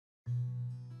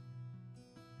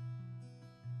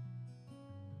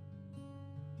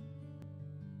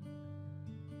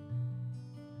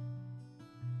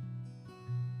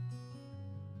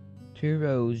Two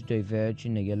roads diverge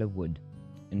in a yellow wood,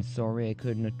 and sorry I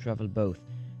could not travel both.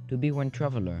 To be one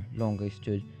traveller, long I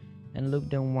stood, and looked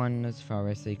down one as far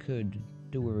as I could,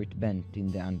 to where it bent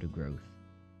in the undergrowth.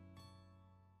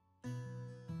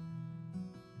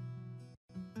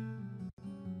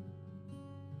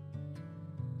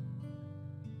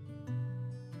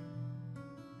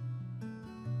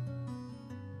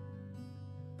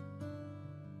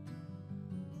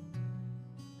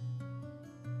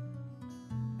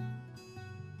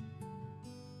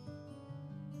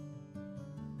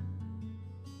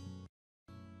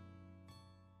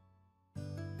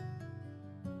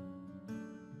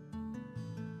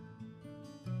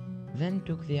 Then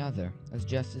took the other, as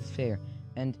just as fair,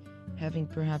 and having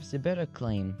perhaps a better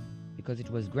claim, because it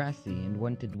was grassy and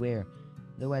wanted wear,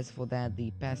 though as for that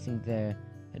the passing there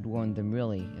had worn them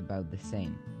really about the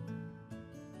same.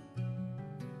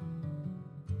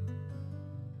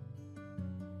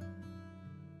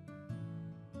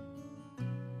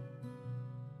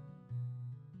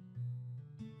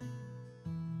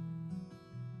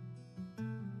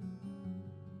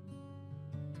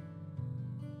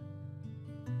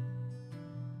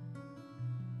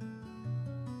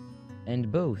 And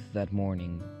both that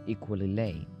morning equally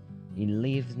lay in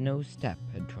leaves no step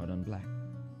had trodden black.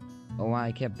 Oh,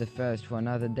 I kept the first for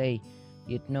another day,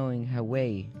 yet knowing how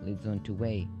way leads on to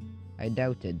way, I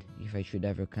doubted if I should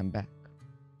ever come back.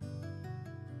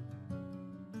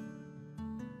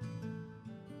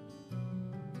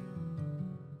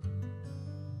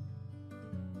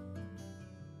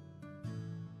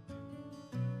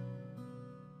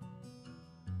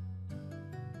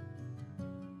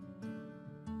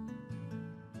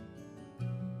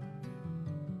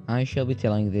 I shall be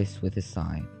telling this with a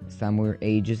sigh, somewhere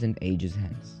ages and ages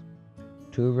hence.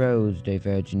 Two roads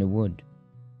diverge in a wood,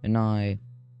 and I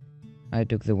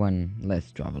took the one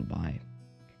less travelled by,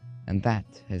 and that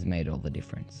has made all the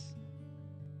difference.